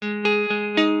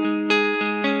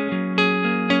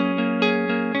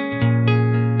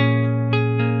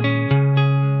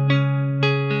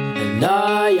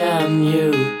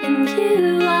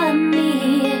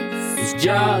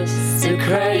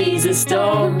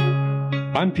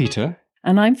I'm Peter.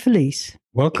 And I'm Felice.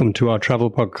 Welcome to our travel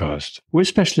podcast. We're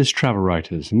specialist travel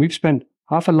writers, and we've spent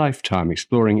half a lifetime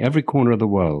exploring every corner of the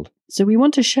world. So we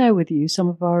want to share with you some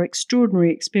of our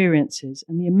extraordinary experiences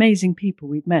and the amazing people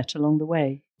we've met along the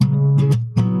way.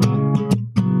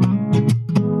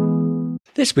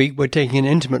 This week we're taking an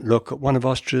intimate look at one of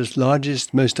Austria's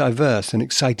largest, most diverse and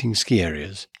exciting ski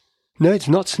areas. No, it's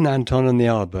not St. Anton and the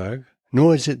Arlberg,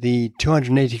 nor is it the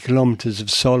 280 kilometres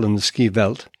of Sol and the Ski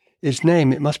Welt. Its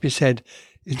name, it must be said,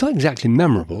 is not exactly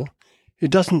memorable.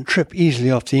 It doesn't trip easily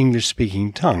off the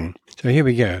English-speaking tongue. So here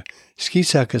we go. Ski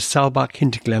Circus Saalbach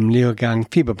Hinterglemm Leogang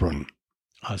Fieberbrunn.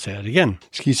 I'll say that again.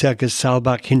 Ski Circus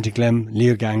Saalbach Hinterglemm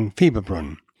Leogang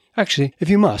Fieberbrunn. Actually, if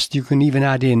you must, you can even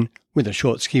add in, with a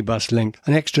short ski bus link,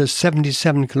 an extra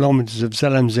 77 kilometres of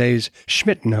Zellensee's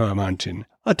Schmittenhohe mountain,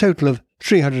 a total of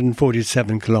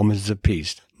 347 kilometres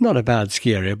apiece. Not a bad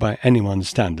ski area by anyone's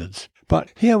standards. But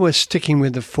here we're sticking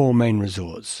with the four main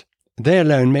resorts. They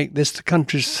alone make this the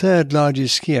country's third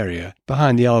largest ski area,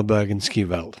 behind the Arlberg and Ski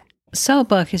Welt.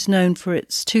 Saalbach is known for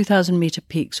its 2,000-metre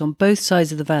peaks on both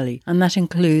sides of the valley, and that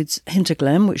includes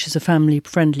Hinterglemm, which is a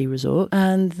family-friendly resort,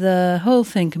 and the whole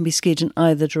thing can be skied in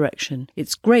either direction.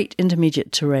 It's great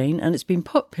intermediate terrain, and it's been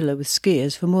popular with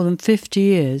skiers for more than 50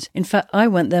 years. In fact, I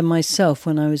went there myself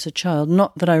when I was a child,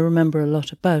 not that I remember a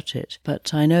lot about it,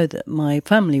 but I know that my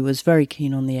family was very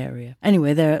keen on the area.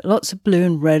 Anyway, there are lots of blue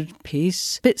and red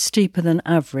piste, a bit steeper than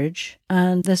average,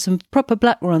 and there's some proper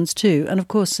black runs too, and of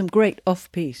course some great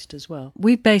off-piste as well.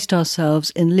 We've based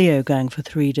ourselves in Leogang for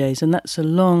 3 days, and that's a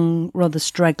long, rather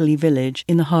straggly village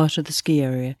in the heart of the ski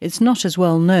area. It's not as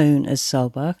well known as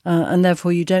Saalbach, and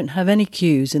therefore you don't have any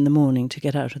queues in the morning to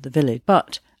get out of the village.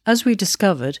 But as we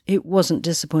discovered, it wasn't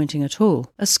disappointing at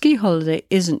all. A ski holiday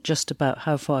isn't just about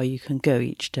how far you can go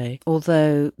each day,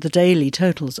 although the daily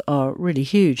totals are really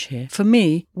huge here. For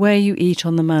me, where you eat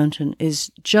on the mountain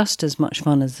is just as much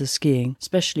fun as the skiing,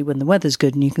 especially when the weather's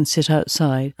good and you can sit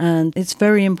outside, and it's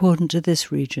very important to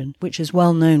this region, which is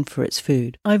well known for its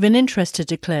food. I've an interest to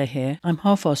declare here. I'm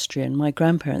half Austrian, my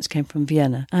grandparents came from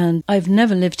Vienna, and I've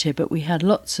never lived here, but we had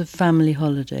lots of family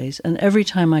holidays, and every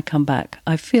time I come back,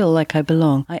 I feel like I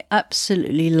belong. I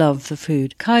absolutely love the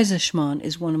food. Kaiserschmarrn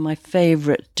is one of my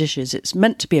favourite dishes. It's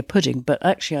meant to be a pudding, but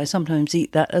actually I sometimes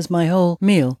eat that as my whole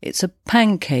meal. It's a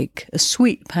pancake, a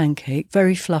sweet pancake,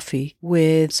 very fluffy,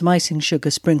 with some icing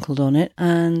sugar sprinkled on it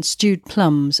and stewed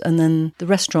plums, and then the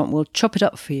restaurant will chop it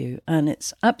up for you, and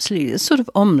it's absolutely, it's sort of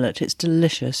omelette. It's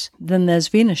delicious. Then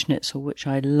there's Wiener Schnitzel, which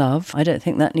I love. I don't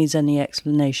think that needs any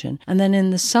explanation. And then in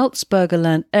the Salzburger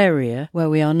Land area, where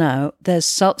we are now, there's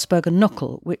Salzburger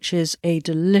Knockel, which is a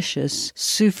delicious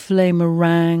soufflé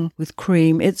meringue with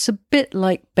cream. It's a bit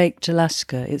like baked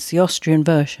Alaska. It's the Austrian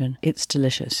version. It's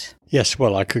delicious. Yes,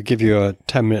 well, I could give you a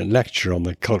 10-minute lecture on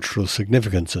the cultural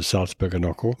significance of Salzburger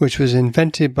Knockel, which was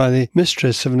invented by the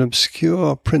mistress of an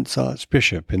obscure prince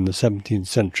archbishop in the 17th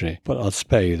century, but I'll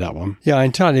spare you that one. Yeah, I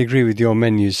entirely agree with your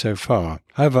menu so far.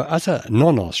 However, as a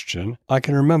non-Austrian, I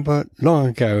can remember long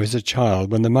ago as a child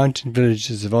when the mountain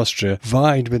villages of Austria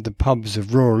vied with the pubs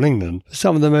of rural England for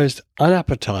some of the most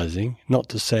unappetizing, not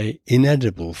to say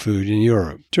inedible food in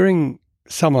Europe. During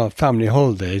summer family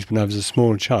holidays when I was a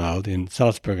small child in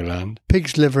Salzburgerland,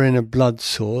 pig's liver in a blood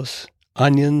sauce,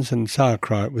 onions and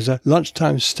sauerkraut was a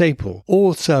lunchtime staple,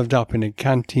 all served up in a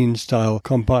canteen-style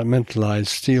compartmentalized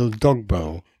steel dog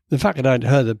bowl. The fact that I'd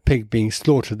heard the pig being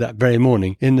slaughtered that very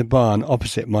morning in the barn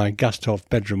opposite my gassed-off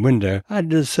bedroom window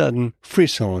added a certain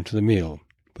frisson to the meal.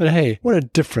 But hey, what a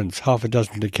difference half a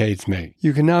dozen decades make.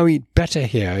 You can now eat better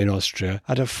here in Austria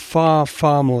at a far,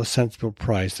 far more sensible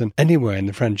price than anywhere in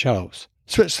the French Alps.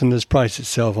 Switzerland has priced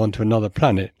itself onto another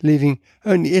planet, leaving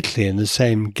only Italy in the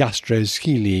same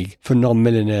gastro-ski league for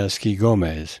non-millionaire ski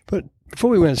gourmets. But before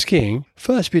we went skiing,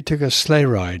 first we took a sleigh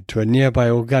ride to a nearby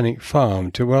organic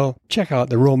farm to, well, check out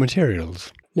the raw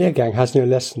materials. Leogang has no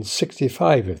less than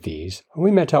 65 of these, and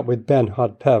we met up with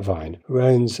Bernhard Perwein, who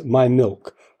owns My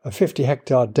Milk, a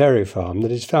 50-hectare dairy farm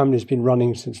that his family has been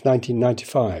running since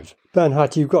 1995.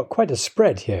 Bernhard, you've got quite a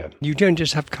spread here. You don't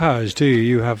just have cows, do you?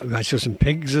 You have, I saw some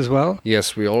pigs as well?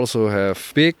 Yes, we also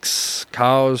have pigs,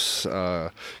 cows,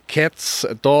 cats,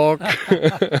 a dog,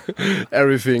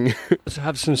 everything. Also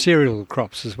have some cereal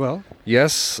crops as well?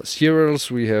 Yes, cereals,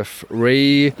 we have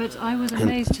Ray. But I was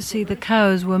amazed to see the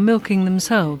cows were milking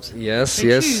themselves. Yes, they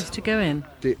yes. choose to go in.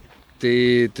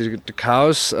 The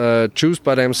cows choose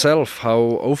by themselves how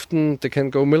often they can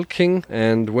go milking,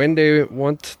 and when they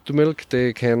want to milk,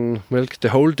 they can milk the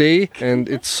whole day, and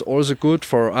it's also good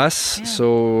for us. Yeah.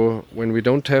 So when we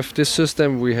don't have this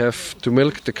system, we have to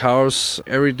milk the cows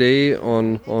every day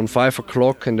on 5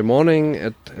 o'clock in the morning,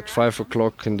 at 5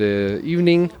 o'clock in the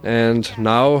evening, and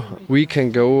now we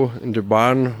can go in the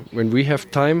barn when we have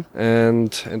time,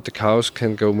 and the cows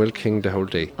can go milking the whole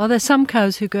day. Are there some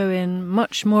cows who go in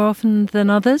much more often than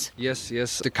others? Yes.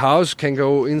 The cows can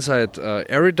go inside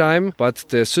every time, but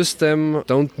the system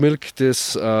don't milk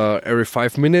this every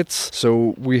 5 minutes.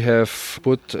 So we have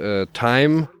put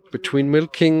time between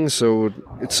milking, so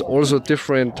it's also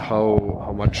different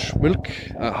how much milk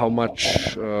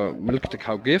the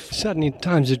cow gives. Certainly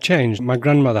times have changed. My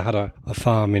grandmother had a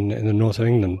farm in the north of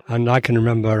England, and I can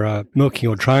remember milking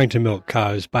or trying to milk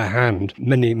cows by hand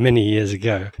many years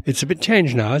ago. It's a bit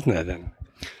changed now, isn't it then?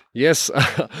 Yes,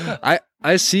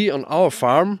 I see on our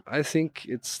farm, I think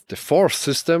it's the fourth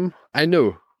system I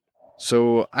know.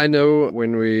 So I know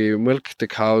when we milk the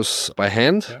cows by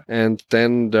hand, and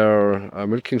then their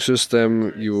milking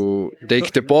system, you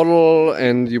take the bottle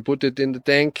and you put it in the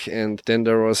tank, and then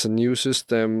there was a new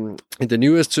system. And the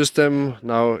newest system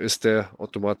now is the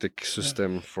automatic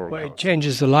system for cows. It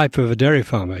changes the life of a dairy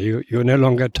farmer. You're no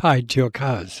longer tied to your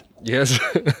cows. Yes.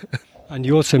 And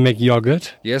you also make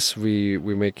yogurt? Yes, we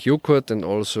make yogurt and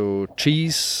also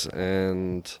cheese.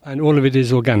 And all of it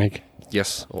is organic?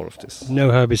 Yes, all of this. No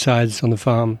herbicides on the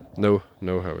farm? No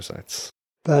herbicides.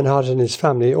 Bernhard and his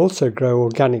family also grow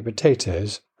organic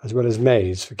potatoes as well as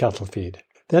maize for cattle feed.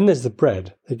 Then there's the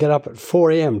bread. They get up at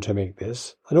 4 a.m. to make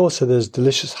this. And also there's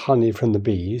delicious honey from the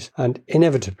bees. And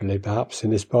inevitably, perhaps, in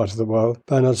this part of the world,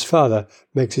 Bernhard's father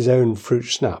makes his own fruit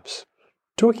schnapps.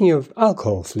 Talking of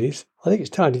alcohol, Felice, I think it's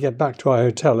time to get back to our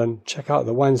hotel and check out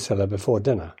the wine cellar before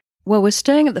dinner. Well, we're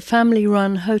staying at the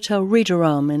family-run Hotel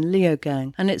Riederalm in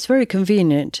Leogang, and it's very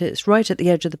convenient. It's right at the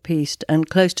edge of the piste and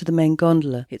close to the main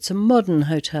gondola. It's a modern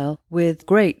hotel with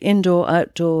great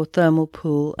indoor-outdoor thermal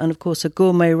pool and, of course, a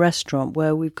gourmet restaurant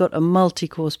where we've got a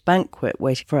multi-course banquet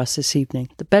waiting for us this evening.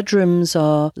 The bedrooms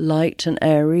are light and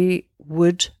airy,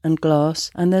 wood and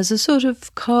glass, and there's a sort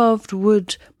of carved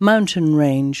wood mountain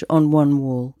range on one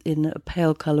wall in a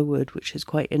pale colour wood, which is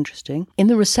quite interesting. In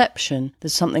the reception,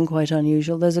 there's something quite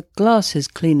unusual. There's a glasses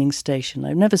cleaning station.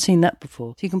 I've never seen that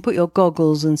before. So you can put your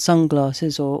goggles and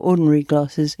sunglasses or ordinary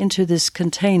glasses into this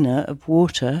container of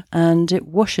water and it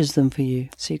washes them for you,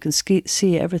 so you can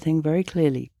see everything very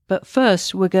clearly. But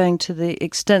first, we're going to the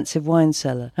extensive wine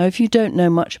cellar. Now, if you don't know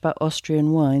much about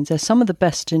Austrian wines, they're some of the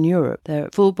best in Europe. They're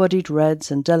full-bodied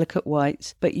reds and delicate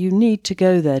whites, but you need to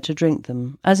go there to drink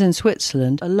them. As in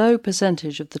Switzerland, a low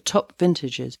percentage of the top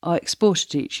vintages are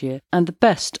exported each year, and the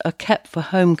best are kept for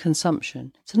home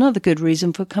consumption. It's another good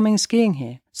reason for coming skiing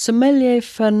here. Sommelier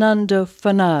Fernando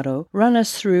Fanaro ran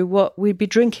us through what we'd be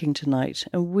drinking tonight,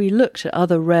 and we looked at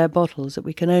other rare bottles that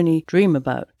we can only dream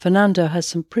about. Fernando has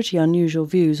some pretty unusual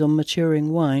views on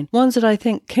maturing wine, ones that I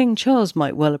think King Charles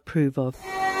might well approve of.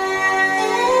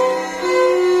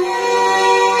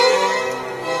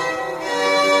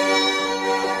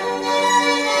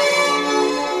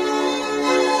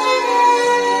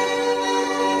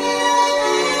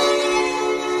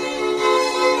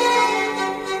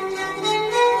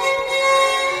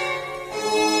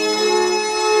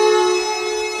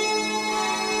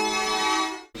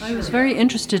 I was very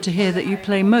interested to hear that you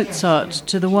play Mozart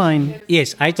to the wine.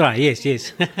 Yes, I try,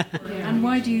 yes. And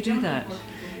why do you do that?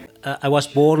 I was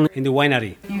born in the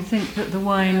winery. You think that the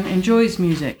wine enjoys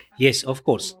music? Yes, of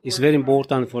course. It's very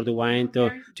important for the wine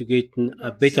to get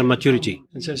a better maturity.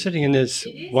 And so sitting in this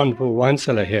wonderful wine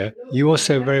cellar here, you're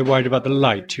also very worried about the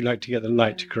light. You like to get the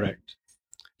light correct.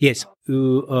 Yes,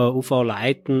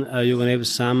 UV-Lighten, you can have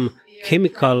some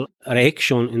chemical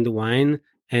reaction in the wine,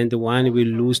 and the wine will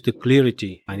lose the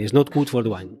clarity. And it's not good for the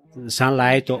wine. The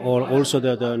sunlight or also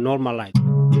the normal light.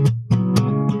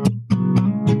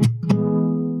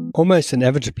 Almost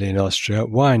inevitably in Austria,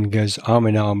 wine goes arm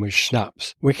in arm with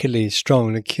schnapps, wickedly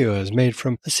strong liqueurs made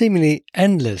from a seemingly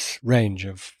endless range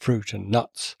of fruit and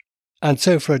nuts. And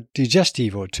so for a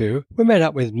digestive or two, we met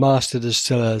up with master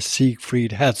distiller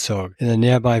Siegfried Herzog in the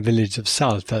nearby village of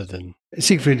Saalfelden.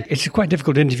 Siegfried, it's a quite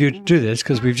difficult interview to do this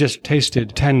because we've just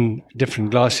tasted 10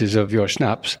 different glasses of your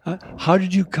schnapps. How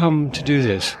did you come to do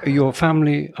this? Your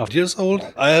family are years old.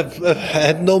 I have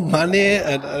had no money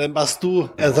and I must do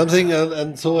something,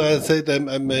 and so I said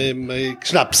I make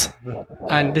schnapps.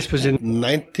 And this was in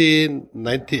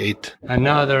 1998. And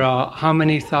now there are how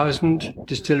many thousand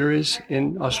distilleries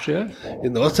in Austria?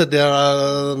 In Austria there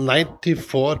are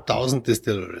 94,000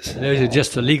 distilleries. Those are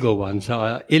just the legal ones,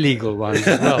 or illegal ones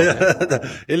as well. The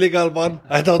illegal one,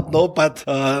 I don't know, but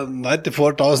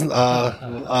 94,000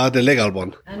 are the legal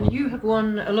one. And you have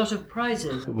won a lot of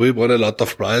prizes. We won a lot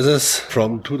of prizes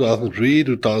from 2003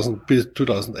 to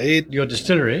 2008. Your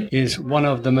distillery is one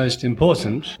of the most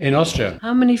important in Austria.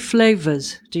 How many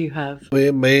flavours do you have? We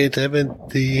made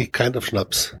 70 kind of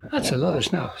schnapps. That's a lot of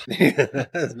schnapps.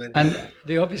 And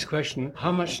the obvious question,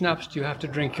 how much schnapps do you have to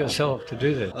drink yourself to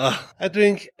do this? I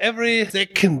drink every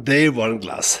second day one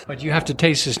glass. But you have to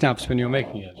taste the schnapps when you're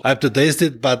making it. I have to taste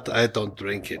it, but I don't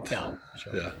drink it. Yeah,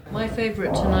 sure. Yeah. My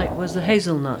favourite tonight was the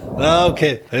hazelnut.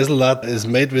 Okay, hazelnut is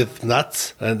made with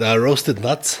nuts and roasted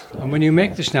nuts. And when you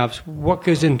make the schnapps, what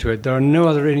goes into it? There are no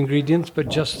other ingredients but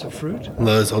just the fruit?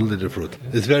 No, it's only the fruit.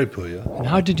 It's very pure, yeah. And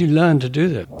how did you learn to do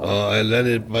that? I learned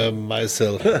it by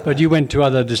myself. But you went to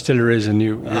other distilleries and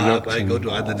you looked. I go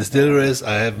to other distilleries.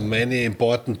 I have many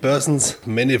important persons,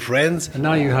 many friends. And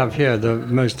now you have here the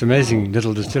most amazing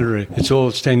little distillery. It's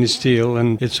all stainless steel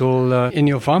and it's all in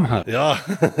your farmhouse. Yeah,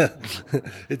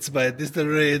 it's my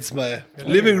distillery, it's my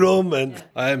living room, and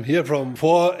I'm here from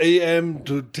 4 a.m.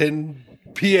 to 10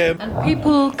 p.m. And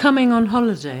people coming on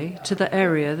holiday to the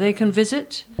area, they can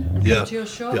visit and come to your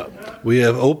shop? Yeah, we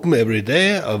have open every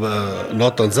day,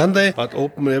 not on Sunday, but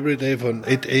open every day from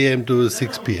 8 a.m. to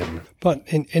 6 p.m. But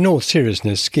in all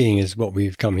seriousness, skiing is what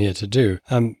we've come here to do.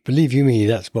 Believe you me,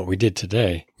 that's what we did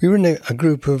today. We were in a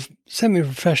group of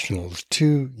semi-professionals,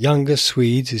 2 younger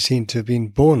Swedes who seemed to have been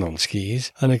born on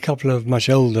skis, and a couple of much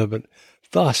older but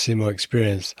vastly more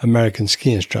experienced American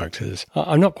ski instructors.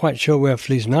 I'm not quite sure where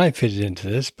Felice and I fitted into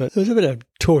this, but there was a bit of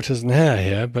tortoise and hare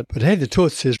here. But hey, the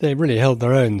tortoises, they really held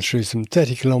their own through some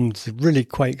 30 kilometres of really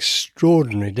quite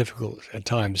extraordinarily difficult at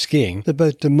times skiing that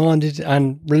both demanded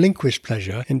and relinquished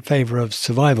pleasure in favour of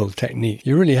survival technique.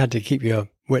 You really had to keep your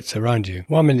wits around you.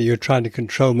 1 minute you're trying to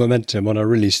control momentum on a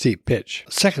really steep pitch.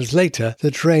 Seconds later,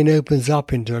 the terrain opens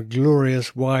up into a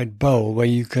glorious wide bowl where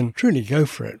you can truly go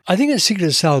for it. I think the secret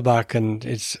of Saalbach and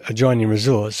its adjoining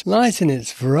resorts lies in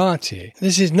its variety.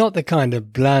 This is not the kind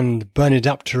of bland,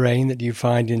 burn-it-up terrain that you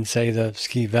find in, say, the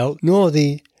ski veld, nor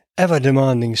the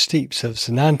ever-demanding steeps of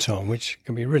St. Anton, which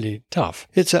can be really tough.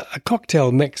 It's a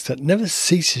cocktail mix that never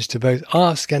ceases to both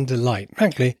ask and delight.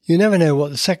 Frankly, you never know what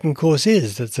the second course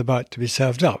is that's about to be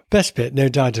served up. Best bit, no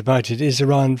doubt about it, is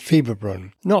around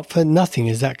Fieberbrunn. Not for nothing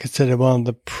is that considered one of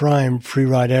the prime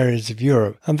freeride areas of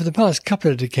Europe, and for the past couple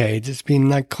of decades it's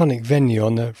been an iconic venue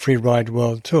on the Freeride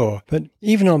World Tour. But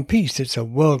even on piste, it's a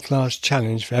world-class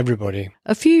challenge for everybody.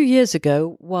 A few years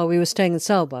ago, while we were staying in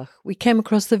Saalbach, we came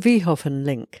across the Weehofen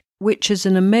link, which is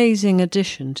an amazing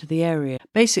addition to the area.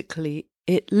 Basically,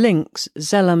 it links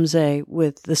Zell am See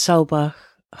with the Saalbach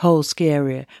whole ski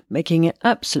area, making it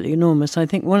absolutely enormous. I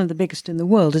think one of the biggest in the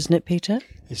world, isn't it, Peter?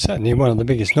 It's certainly one of the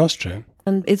biggest in Austria.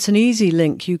 And it's an easy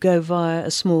link. You go via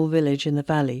a small village in the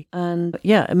valley. And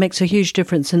yeah, it makes a huge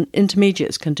difference. And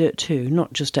intermediates can do it too,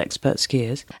 not just expert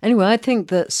skiers. Anyway, I think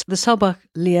that the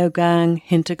Saalbach-Leogang,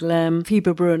 Hinterglemm,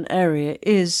 Fieberbrunn area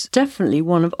is definitely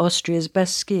one of Austria's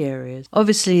best ski areas.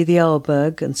 Obviously, the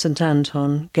Arlberg and St.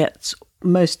 Anton gets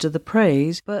most of the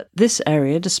praise, but this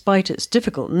area, despite its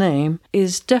difficult name,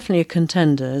 is definitely a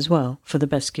contender as well for the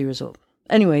best ski resort.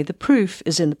 Anyway, the proof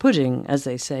is in the pudding, as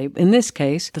they say. In this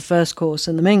case, the first course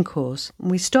and the main course.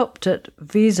 We stopped at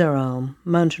Weseralm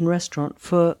Mountain Restaurant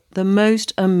for the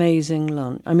most amazing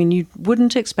lunch. I mean, you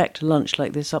wouldn't expect a lunch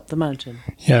like this up the mountain.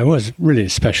 Yeah, it was really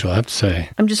special, I have to say.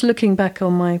 I'm just looking back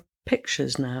on my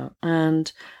pictures now,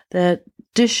 and they're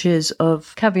dishes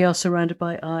of caviar surrounded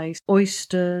by ice,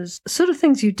 oysters, sort of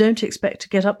things you don't expect to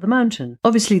get up the mountain.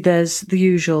 Obviously, there's the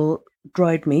usual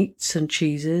dried meats and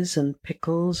cheeses and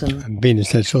pickles and Wiener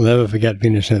Schnitzel, never forget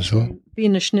Wiener Schnitzel.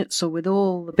 Wiener Schnitzel with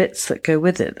all the bits that go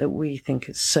with it that we think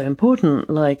is so important,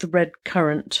 like the red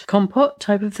currant compote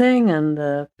type of thing and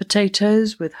the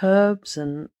potatoes with herbs,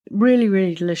 and really,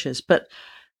 really delicious. But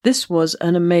this was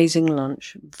an amazing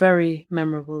lunch, very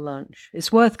memorable lunch.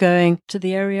 It's worth going to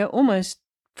the area almost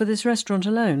for this restaurant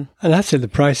alone. And I'd say the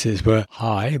prices were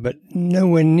high, but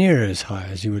nowhere near as high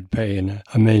as you would pay in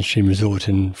a mainstream resort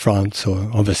in France or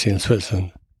obviously in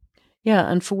Switzerland.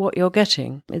 Yeah, and for what you're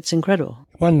getting, it's incredible.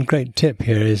 One great tip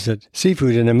here is that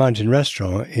seafood in a mountain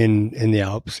restaurant in the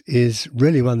Alps is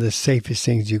really one of the safest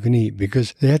things you can eat,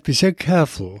 because they have to be so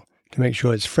careful to make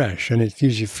sure it's fresh, and it's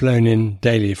usually flown in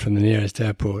daily from the nearest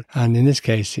airport. And in this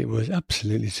case, it was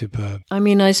absolutely superb. I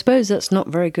mean, I suppose that's not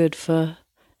very good for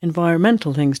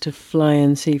environmental things to fly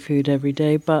in seafood every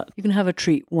day, but you can have a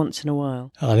treat once in a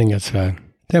while. I think that's fair.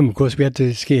 Then, of course, we had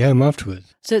to ski home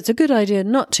afterwards. So it's a good idea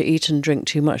not to eat and drink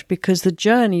too much, because the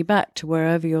journey back to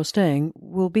wherever you're staying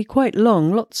will be quite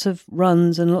long. Lots of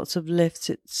runs and lots of lifts.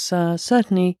 It's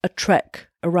certainly a trek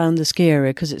around the ski area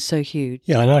because it's so huge.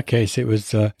 Yeah, in our case, it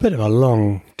was a bit of a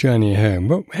long journey home.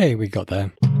 But hey, we got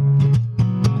there.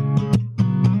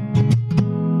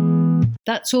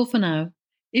 That's all for now.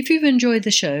 If you've enjoyed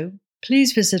the show,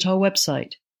 please visit our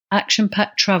website,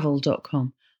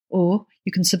 actionpacktravel.com, or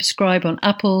you can subscribe on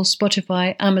Apple,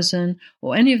 Spotify, Amazon,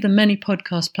 or any of the many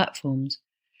podcast platforms.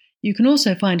 You can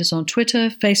also find us on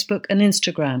Twitter, Facebook, and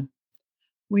Instagram.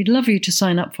 We'd love you to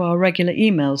sign up for our regular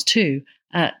emails too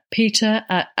at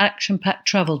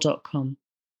peter@actionpacktravel.com.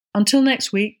 Until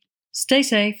next week, stay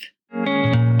safe. And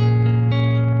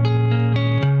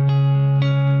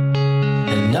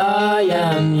I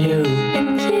am you,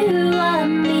 and you are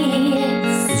me.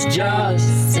 it's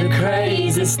just a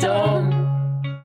crazy storm.